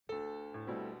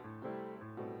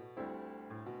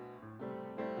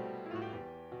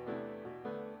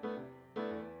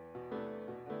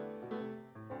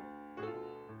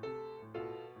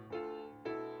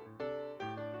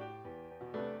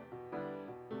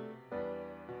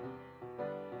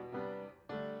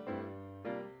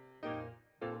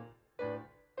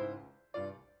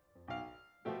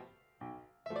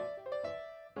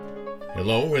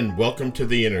Hello and welcome to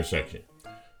The Intersection.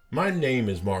 My name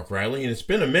is Mark Riley and it's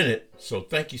been a minute, so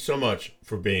thank you so much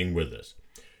for being with us.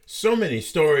 So many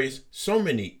stories, so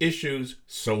many issues,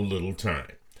 so little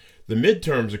time. The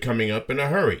midterms are coming up in a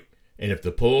hurry, and if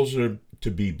the polls are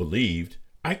to be believed,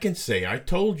 I can say I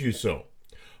told you so.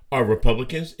 Are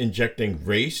Republicans injecting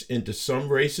race into some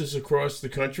races across the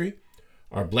country?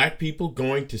 Are black people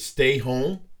going to stay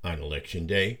home on Election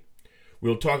Day?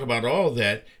 We'll talk about all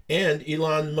that and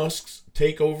Elon Musk's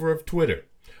takeover of Twitter.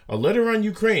 A letter on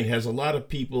Ukraine has a lot of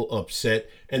people upset,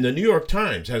 and the New York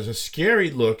Times has a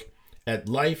scary look at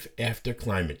life after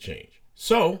climate change.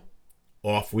 So,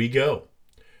 off we go.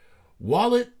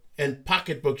 Wallet and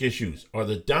pocketbook issues are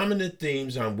the dominant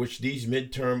themes on which these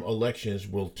midterm elections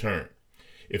will turn,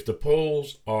 if the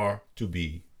polls are to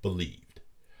be believed.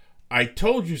 I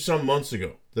told you some months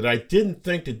ago that I didn't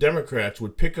think the Democrats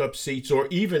would pick up seats or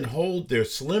even hold their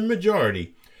slim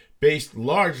majority based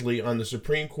largely on the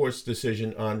Supreme Court's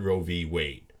decision on Roe v.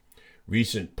 Wade.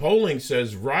 Recent polling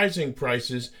says rising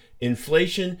prices,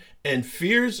 inflation, and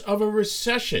fears of a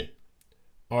recession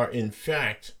are in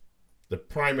fact the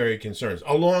primary concerns,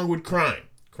 along with crime.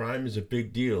 Crime is a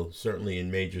big deal, certainly in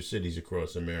major cities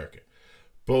across America.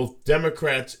 Both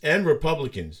Democrats and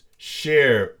Republicans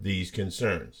share these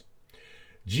concerns.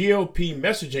 GOP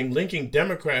messaging linking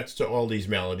Democrats to all these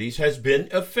maladies has been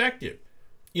effective.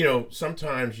 You know,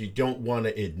 sometimes you don't want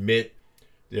to admit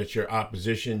that your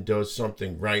opposition does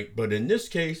something right, but in this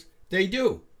case, they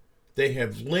do. They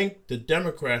have linked the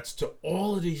Democrats to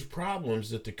all of these problems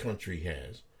that the country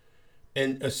has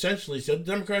and essentially said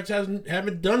the Democrats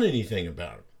haven't done anything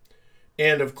about it.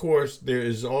 And of course, there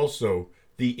is also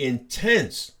the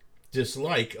intense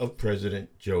dislike of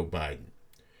President Joe Biden.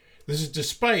 This is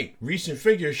despite recent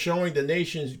figures showing the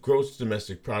nation's gross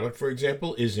domestic product, for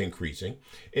example, is increasing,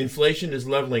 inflation is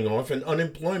leveling off, and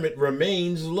unemployment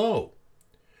remains low.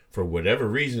 For whatever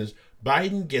reasons,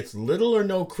 Biden gets little or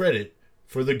no credit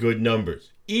for the good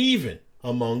numbers, even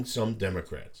among some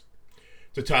Democrats.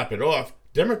 To top it off,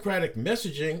 Democratic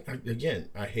messaging, again,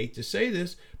 I hate to say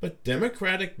this, but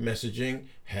Democratic messaging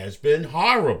has been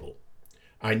horrible.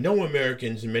 I know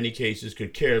Americans in many cases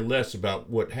could care less about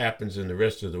what happens in the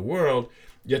rest of the world,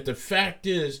 yet the fact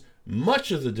is much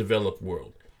of the developed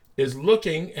world is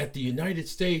looking at the United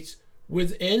States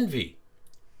with envy.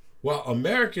 While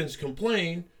Americans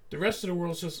complain, the rest of the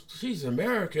world says, geez,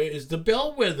 America is the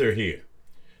bellwether here.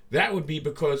 That would be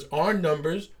because our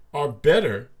numbers are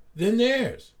better than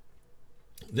theirs.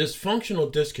 This functional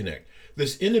disconnect,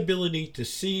 this inability to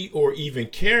see or even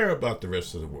care about the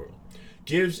rest of the world,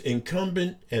 gives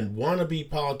incumbent and wannabe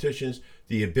politicians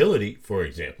the ability, for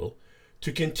example,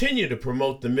 to continue to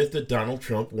promote the myth that Donald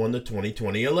Trump won the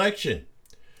 2020 election.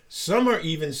 Some are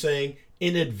even saying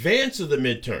in advance of the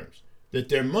midterms that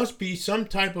there must be some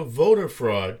type of voter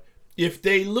fraud if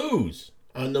they lose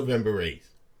on November 8th.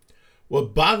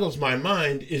 What boggles my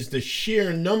mind is the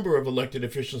sheer number of elected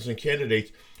officials and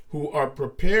candidates who are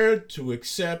prepared to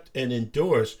accept and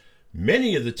endorse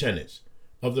many of the tenets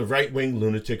of the right-wing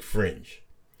lunatic fringe.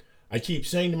 I keep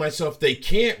saying to myself, they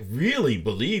can't really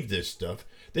believe this stuff.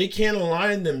 They can't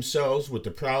align themselves with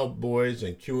the Proud Boys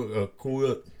and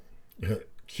QAnon,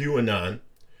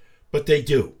 but they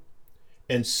do.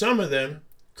 And some of them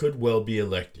could well be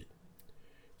elected.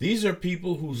 These are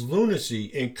people whose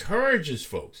lunacy encourages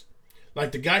folks,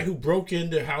 like the guy who broke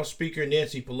into House Speaker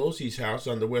Nancy Pelosi's house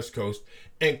on the West Coast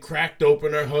and cracked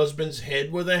open her husband's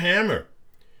head with a hammer.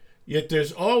 Yet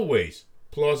there's always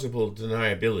plausible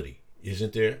deniability,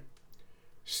 isn't there?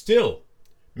 Still,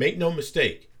 make no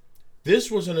mistake,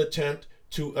 this was an attempt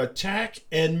to attack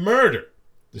and murder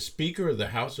the Speaker of the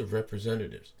House of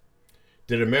Representatives.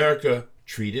 Did America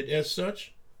treat it as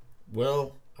such?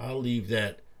 Well, I'll leave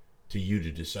that to you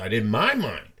to decide. In my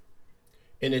mind,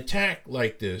 an attack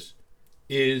like this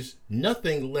is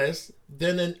nothing less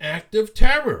than an act of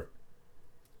terror.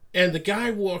 And the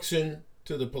guy walks into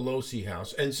the Pelosi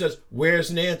house and says,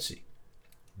 "Where's Nancy?"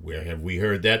 Where have we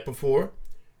heard that before?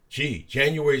 Gee,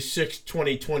 January 6,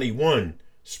 2021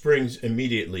 springs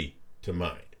immediately to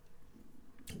mind.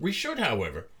 We should,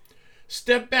 however,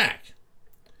 step back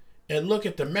and look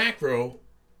at the macro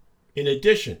in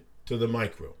addition to the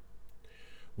micro.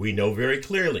 We know very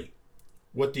clearly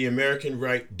what the American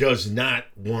right does not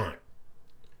want.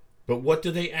 But what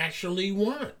do they actually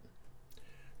want?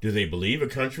 Do they believe a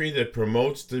country that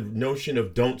promotes the notion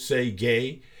of don't say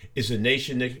gay is a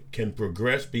nation that can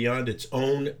progress beyond its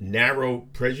own narrow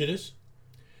prejudice?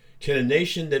 Can a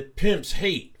nation that pimps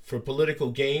hate for political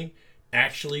gain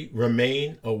actually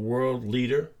remain a world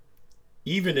leader,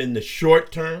 even in the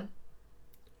short term?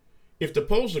 If the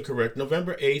polls are correct,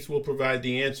 November 8th will provide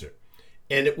the answer,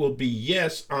 and it will be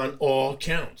yes on all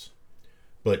counts.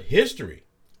 But history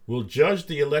will judge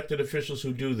the elected officials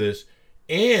who do this,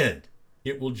 and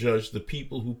it will judge the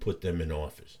people who put them in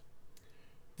office.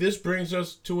 This brings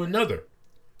us to another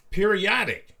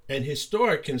periodic and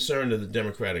historic concern of the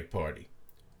Democratic Party,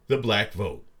 the black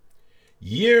vote.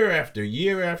 Year after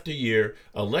year after year,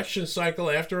 election cycle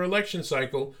after election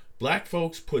cycle, black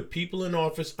folks put people in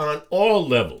office on all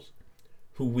levels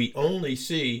who we only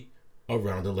see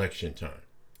around election time.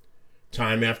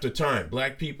 Time after time,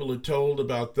 black people are told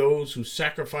about those who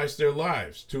sacrificed their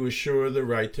lives to assure the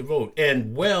right to vote.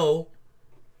 And, well,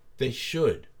 they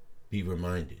should be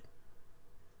reminded.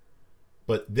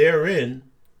 But therein,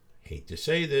 hate to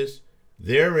say this,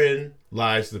 therein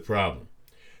lies the problem.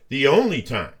 The only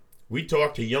time we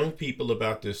talk to young people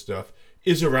about this stuff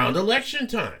is around election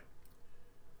time.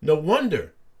 No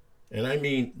wonder, and I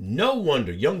mean no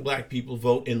wonder, young black people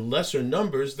vote in lesser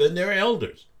numbers than their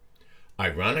elders.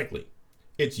 Ironically,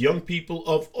 it's young people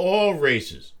of all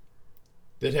races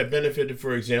that have benefited,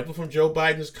 for example, from Joe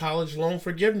Biden's college loan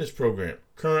forgiveness program,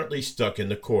 currently stuck in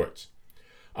the courts.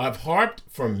 I've harped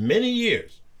for many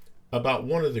years about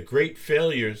one of the great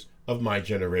failures of my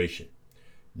generation.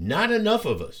 Not enough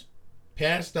of us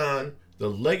passed on the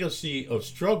legacy of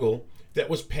struggle that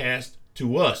was passed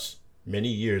to us many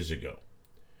years ago.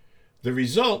 The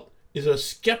result is a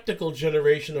skeptical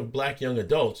generation of black young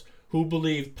adults who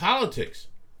believe politics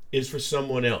is for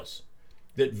someone else,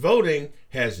 that voting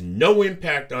has no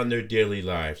impact on their daily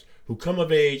lives, who come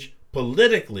of age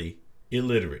politically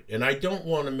illiterate. And I don't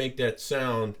want to make that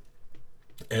sound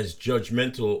as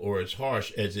judgmental or as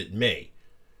harsh as it may,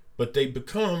 but they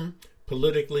become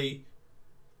politically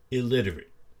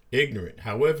illiterate, ignorant,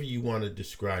 however you want to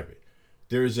describe it.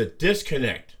 There is a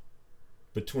disconnect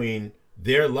between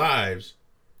their lives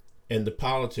and the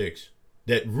politics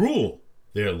that rule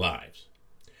their lives.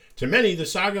 To many, the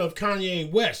saga of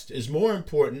Kanye West is more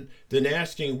important than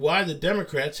asking why the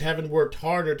Democrats haven't worked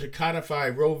harder to codify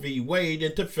Roe v. Wade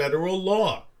into federal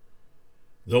law.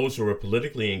 Those who are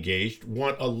politically engaged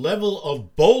want a level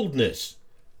of boldness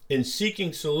in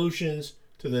seeking solutions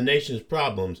to the nation's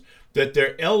problems that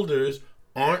their elders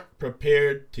aren't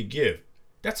prepared to give.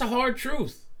 That's a hard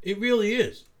truth. It really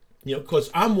is.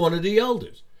 Because I'm one of the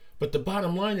elders. But the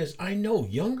bottom line is, I know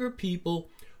younger people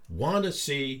want to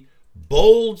see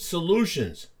bold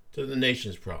solutions to the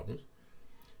nation's problems.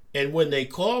 And when they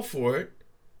call for it,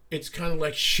 it's kind of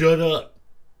like, shut up.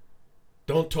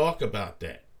 Don't talk about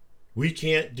that. We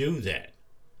can't do that.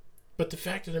 But the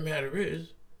fact of the matter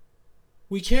is,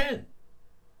 we can.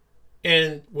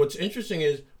 And what's interesting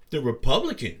is the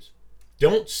Republicans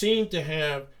don't seem to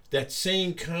have that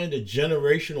same kind of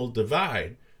generational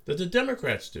divide that the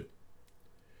Democrats do.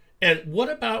 And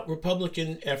what about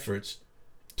Republican efforts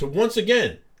to once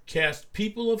again cast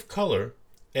people of color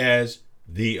as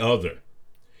the other?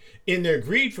 In their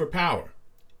greed for power,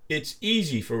 it's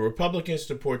easy for Republicans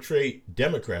to portray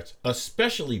Democrats,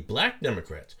 especially black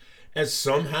Democrats, as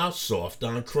somehow soft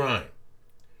on crime.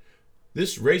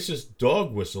 This racist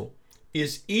dog whistle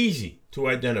is easy to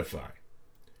identify.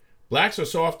 Blacks are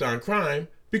soft on crime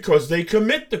because they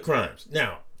commit the crimes.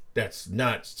 Now, that's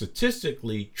not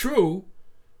statistically true,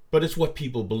 but it's what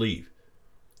people believe.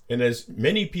 And as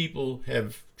many people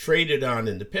have traded on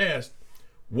in the past,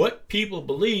 what people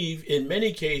believe in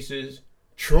many cases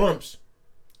trumps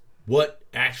what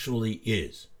actually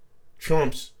is,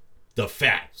 trumps the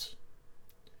facts.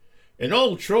 An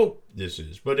old trope this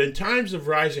is, but in times of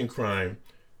rising crime,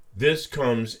 this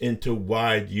comes into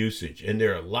wide usage. And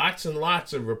there are lots and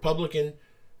lots of Republican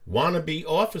wannabe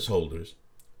office holders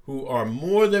who are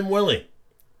more than willing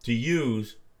to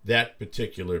use that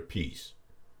particular piece,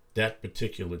 that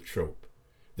particular trope,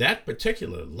 that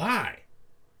particular lie.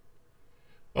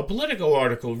 A Politico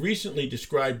article recently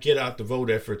described get out the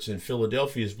vote efforts in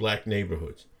Philadelphia's black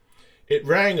neighborhoods. It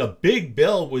rang a big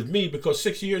bell with me because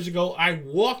 6 years ago I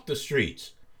walked the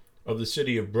streets of the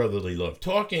city of brotherly love,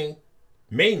 talking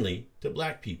mainly to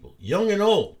black people, young and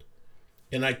old,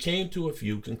 and I came to a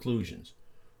few conclusions.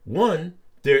 One,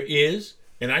 there is,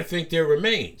 and I think there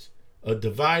remains, a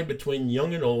divide between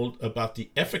young and old about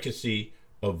the efficacy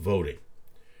of voting.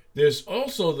 There's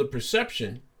also the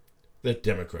perception that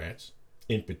Democrats,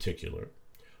 in particular,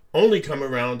 only come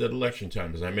around at election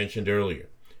time, as I mentioned earlier,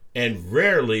 and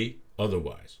rarely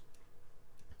otherwise.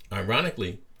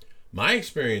 Ironically, my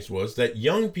experience was that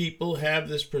young people have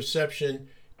this perception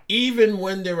even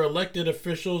when their elected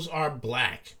officials are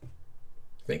black.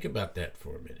 Think about that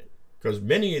for a minute, because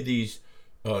many of these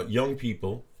young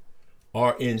people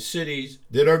are in cities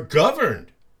that are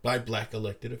governed by black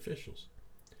elected officials.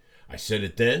 I said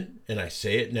it then, and I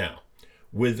say it now.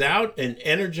 Without an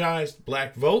energized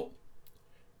black vote,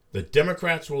 the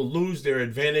Democrats will lose their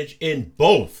advantage in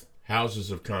both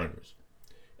houses of Congress.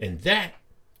 And that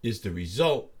is the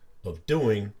result of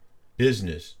doing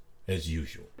business as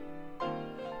usual.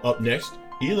 Up next,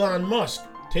 Elon Musk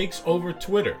takes over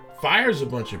Twitter, fires a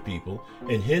bunch of people,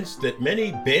 and hints that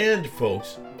many banned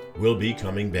folks will be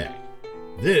coming back.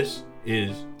 This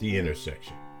is The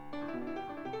Intersection.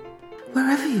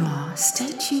 Wherever you are,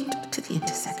 stay tuned to The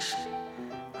Intersection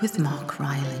with Mark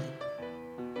Riley.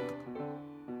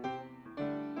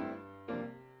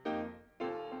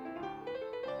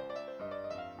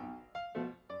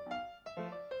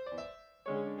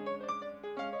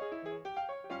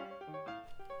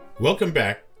 Welcome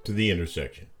back to The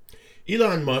Intersection.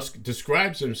 Elon Musk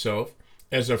describes himself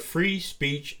as a free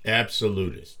speech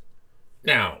absolutist.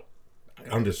 Now,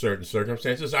 under certain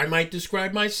circumstances, I might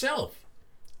describe myself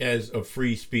as a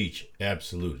free speech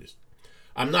absolutist.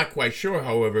 I'm not quite sure,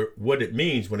 however, what it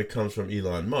means when it comes from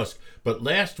Elon Musk, but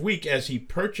last week as he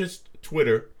purchased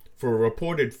Twitter for a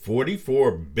reported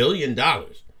 $44 billion,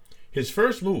 his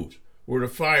first moves were to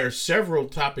fire several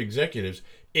top executives,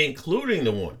 including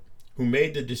the one who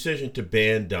made the decision to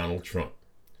ban Donald Trump.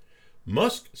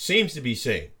 Musk seems to be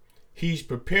saying he's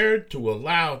prepared to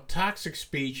allow toxic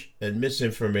speech and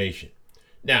misinformation.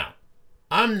 Now,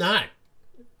 I'm not,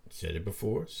 said it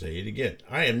before, say it again,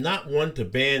 I am not one to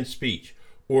ban speech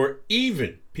or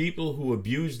even people who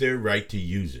abuse their right to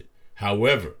use it.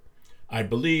 However, I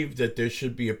believe that there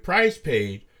should be a price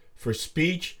paid for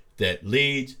speech that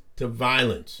leads to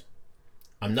violence.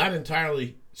 I'm not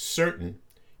entirely certain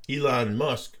Elon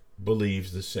Musk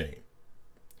believes the same.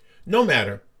 No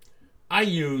matter, I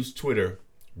use Twitter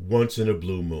once in a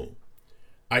blue moon.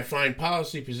 I find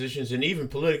policy positions and even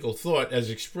political thought as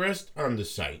expressed on the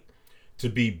site to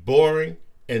be boring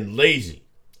and lazy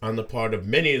on the part of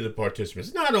many of the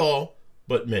participants. Not all,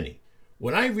 but many.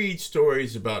 When I read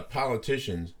stories about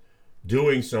politicians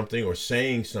doing something or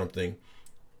saying something,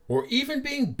 or even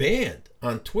being banned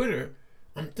on Twitter,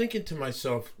 I'm thinking to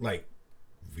myself, like,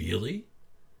 really?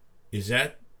 Is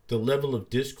that the level of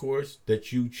discourse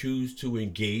that you choose to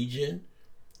engage in?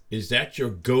 Is that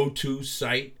your go-to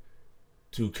site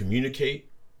to communicate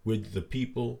with the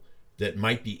people that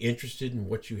might be interested in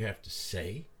what you have to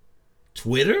say?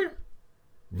 Twitter?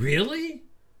 Really?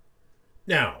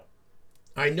 Now,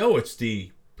 I know it's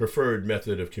the preferred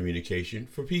method of communication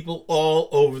for people all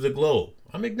over the globe.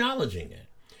 I'm acknowledging that.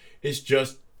 It's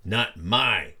just not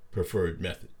my preferred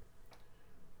method.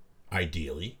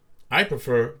 Ideally, I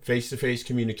prefer face-to-face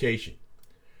communication.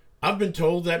 I've been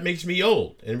told that makes me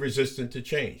old and resistant to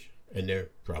change, and they're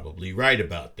probably right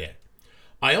about that.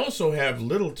 I also have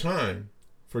little time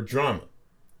for drama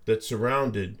that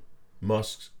surrounded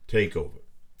Musk's takeover.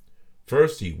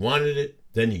 First he wanted it,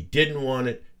 then he didn't want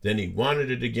it, then he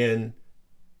wanted it again.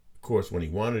 Of course, when he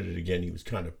wanted it again, he was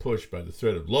kind of pushed by the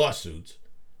threat of lawsuits.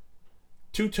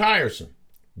 Too tiresome,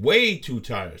 way too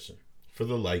tiresome for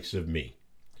the likes of me.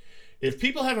 If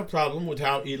people have a problem with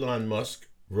how Elon Musk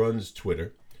runs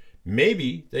Twitter,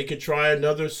 maybe they could try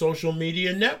another social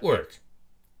media network.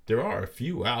 There are a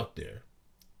few out there.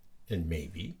 And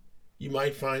maybe you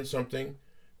might find something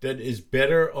that is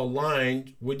better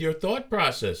aligned with your thought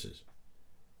processes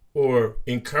or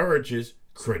encourages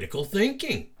critical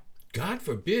thinking. God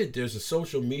forbid there's a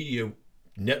social media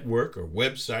network or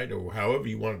website or however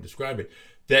you want to describe it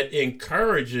that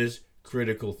encourages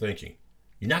critical thinking.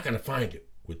 You're not going to find it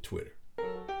with Twitter.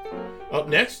 Up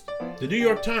next, the New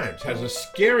York Times has a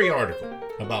scary article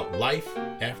about life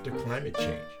after climate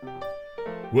change.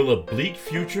 Will a bleak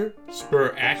future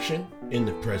spur action in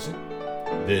the present?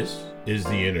 This is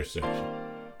The Intersection.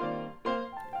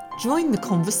 Join the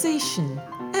conversation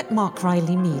at Mark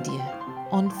Riley Media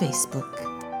on Facebook.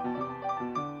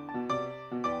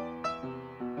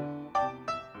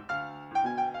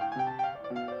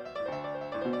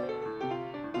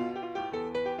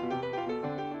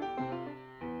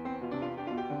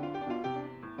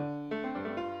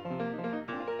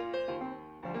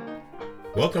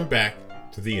 Welcome back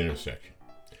to The Intersection.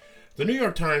 The New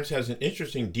York Times has an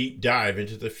interesting deep dive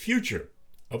into the future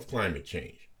of climate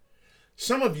change.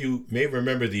 Some of you may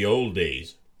remember the old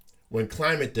days when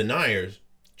climate deniers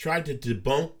tried to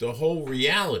debunk the whole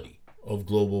reality of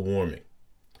global warming.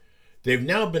 They've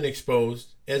now been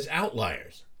exposed as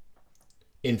outliers.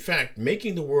 In fact,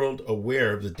 making the world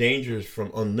aware of the dangers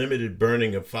from unlimited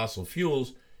burning of fossil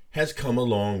fuels has come a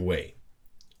long way.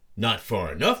 Not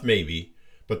far enough, maybe,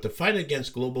 but the fight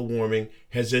against global warming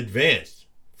has advanced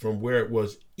from where it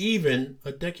was even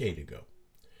a decade ago.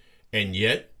 And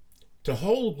yet, to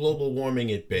hold global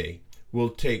warming at bay will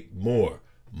take more,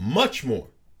 much more,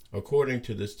 according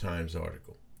to this Times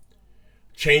article.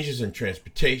 Changes in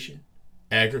transportation,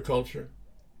 agriculture,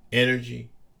 energy,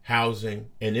 housing,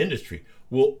 and industry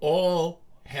will all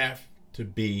have to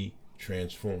be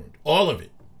transformed. All of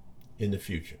it in the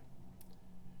future.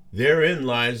 Therein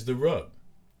lies the rub.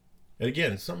 And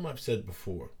again, something I've said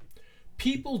before.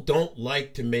 People don't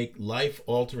like to make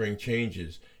life-altering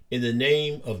changes in the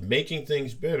name of making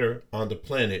things better on the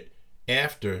planet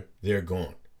after they're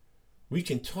gone. We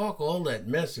can talk all that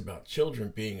mess about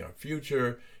children being our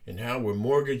future and how we're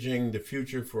mortgaging the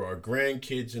future for our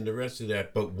grandkids and the rest of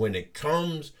that, but when it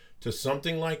comes to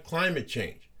something like climate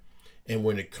change, and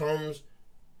when it comes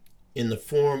in the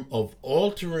form of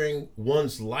altering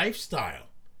one's lifestyle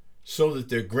so that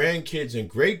their grandkids and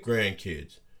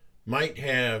great-grandkids might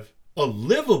have a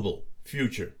livable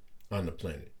future on the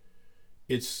planet,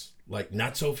 it's like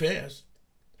not so fast.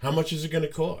 How much is it going to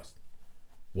cost?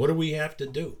 What do we have to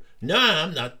do? Nah,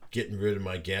 I'm not getting rid of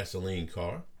my gasoline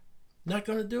car. Not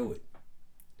going to do it.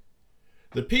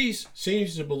 The piece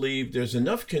seems to believe there's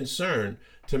enough concern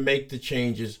to make the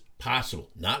changes possible.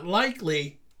 Not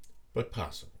likely, but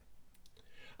possible.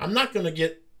 I'm not going to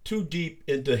get too deep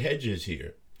into hedges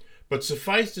here, but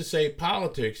suffice to say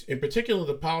politics, in particular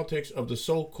the politics of the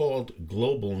so-called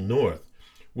global north,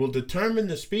 will determine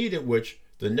the speed at which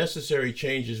the necessary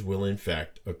changes will in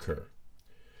fact occur.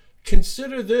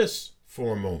 Consider this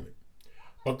for a moment.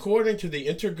 According to the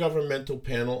Intergovernmental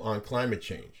Panel on Climate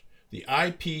Change, the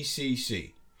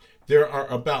IPCC, there are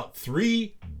about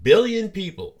 3 billion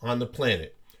people on the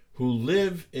planet who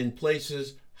live in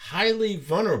places highly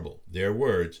vulnerable, their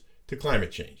words, to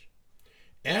climate change.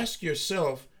 Ask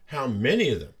yourself how many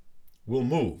of them will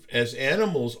move, as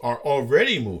animals are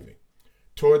already moving,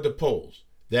 toward the poles,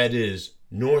 that is,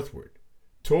 northward,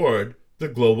 toward the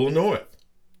global north.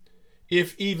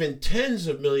 If even tens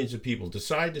of millions of people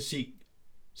decide to seek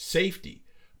safety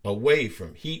away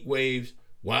from heat waves,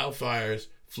 wildfires,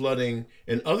 flooding,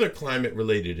 and other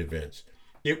climate-related events,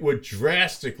 it would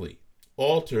drastically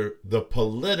alter the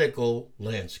political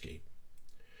landscape.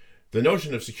 The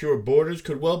notion of secure borders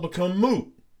could well become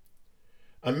moot.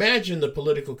 Imagine the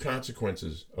political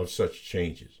consequences of such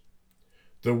changes.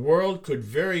 The world could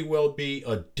very well be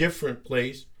a different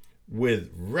place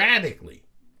with radically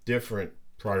different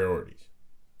priorities.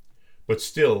 But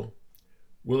still,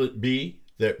 will it be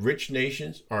that rich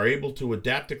nations are able to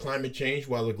adapt to climate change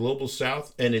while the global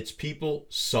south and its people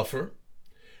suffer?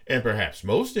 And perhaps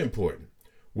most important,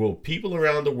 will people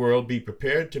around the world be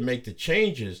prepared to make the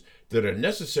changes that are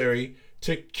necessary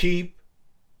to keep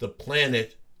the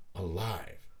planet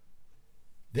alive?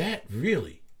 That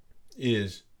really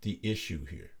is the issue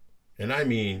here. And I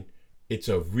mean, it's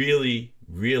a really,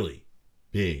 really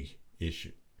big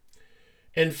issue.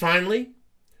 And finally,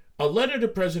 a letter to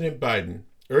President Biden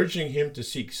urging him to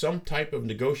seek some type of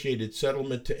negotiated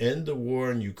settlement to end the war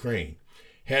in Ukraine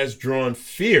has drawn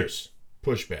fierce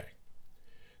pushback.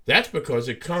 That's because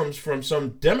it comes from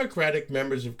some Democratic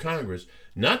members of Congress,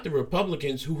 not the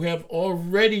Republicans who have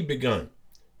already begun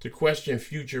to question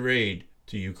future aid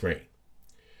to Ukraine.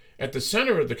 At the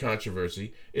center of the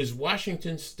controversy is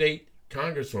Washington State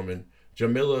Congresswoman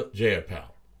Jamila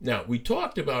Jayapal. Now, we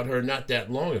talked about her not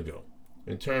that long ago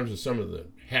in terms of some of the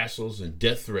hassles and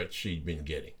death threats she'd been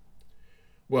getting.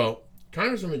 Well,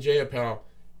 Congresswoman Jayapal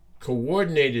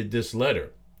coordinated this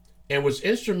letter and was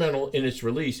instrumental in its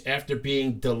release after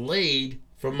being delayed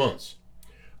for months.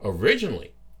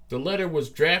 Originally, the letter was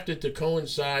drafted to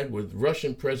coincide with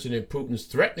Russian President Putin's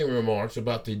threatening remarks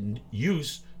about the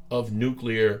use of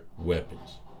nuclear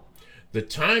weapons. The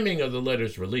timing of the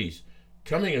letter's release,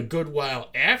 coming a good while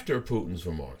after Putin's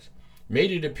remarks,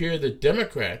 made it appear that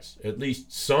Democrats, at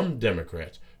least some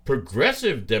Democrats,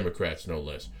 progressive Democrats no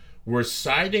less, were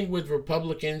siding with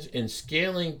Republicans in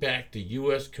scaling back the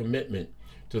U.S. commitment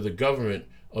to the government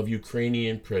of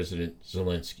Ukrainian President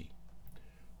Zelensky.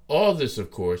 All this,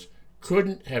 of course,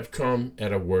 couldn't have come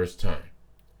at a worse time.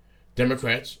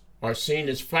 Democrats are seen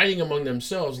as fighting among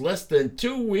themselves less than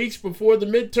 2 weeks before the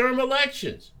midterm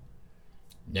elections.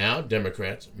 Now,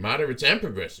 Democrats, moderates and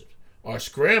progressives, are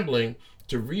scrambling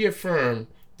to reaffirm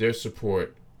their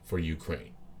support for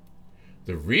Ukraine.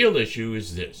 The real issue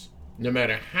is this: no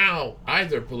matter how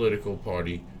either political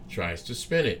party tries to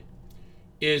spin it,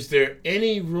 is there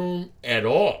any room at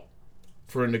all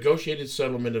for a negotiated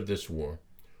settlement of this war,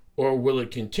 or will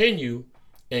it continue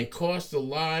and cost the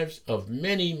lives of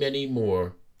many, many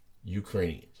more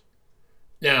Ukrainians?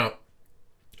 Now,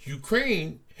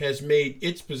 Ukraine has made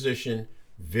its position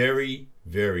very,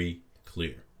 very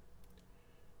clear.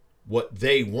 What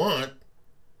they want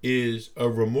is a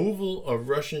removal of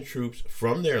Russian troops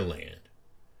from their land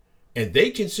And they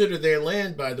consider their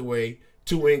land, by the way,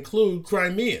 to include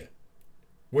Crimea,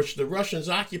 which the Russians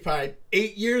occupied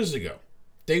 8 years ago.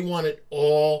 They want it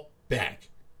all back.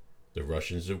 The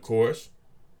Russians, of course,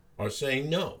 are saying,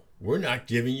 no, we're not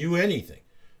giving you anything.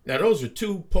 Now, those are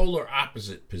two polar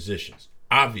opposite positions,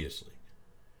 obviously.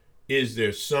 Is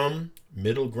there some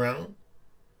middle ground?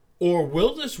 Or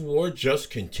will this war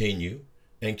just continue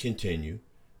and continue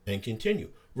and continue?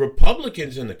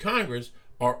 Republicans in the Congress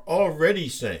are already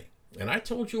saying, and I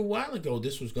told you a while ago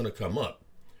this was going to come up,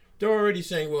 they're already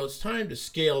saying, well, it's time to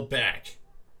scale back,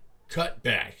 cut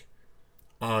back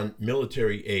on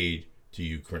military aid to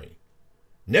Ukraine.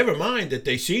 Never mind that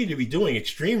they seem to be doing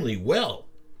extremely well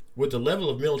with the level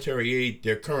of military aid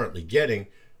they're currently getting.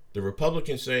 The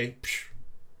Republicans say,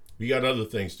 we got other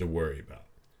things to worry about.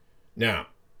 Now,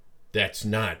 that's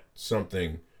not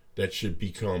something that should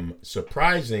become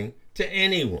surprising to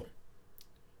anyone.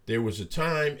 There was a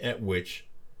time at which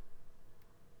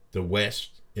the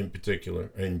West in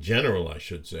particular, in general I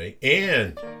should say,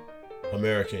 and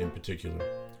America in particular,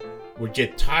 would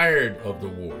get tired of the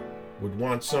war, would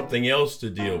want something else to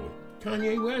deal with.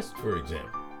 Kanye West, for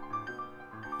example.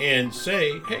 And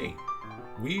say, hey,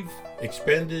 we've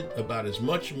expended about as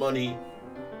much money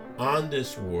on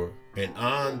this war and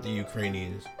on the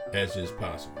Ukrainians as is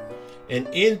possible. And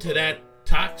into that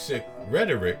toxic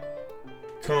rhetoric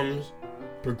comes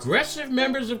progressive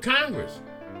members of Congress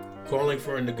calling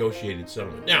for a negotiated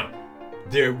settlement. Now,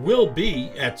 there will be,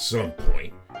 at some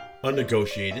point, a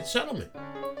negotiated settlement.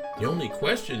 The only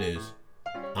question is,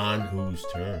 on whose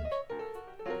terms?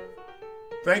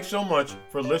 Thanks so much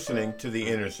for listening to The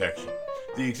Intersection.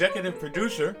 The executive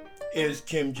producer is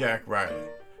Kim Jack Riley,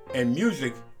 and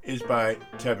music is by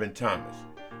Tevin Thomas.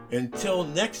 Until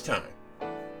next time,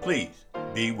 please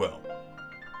be well.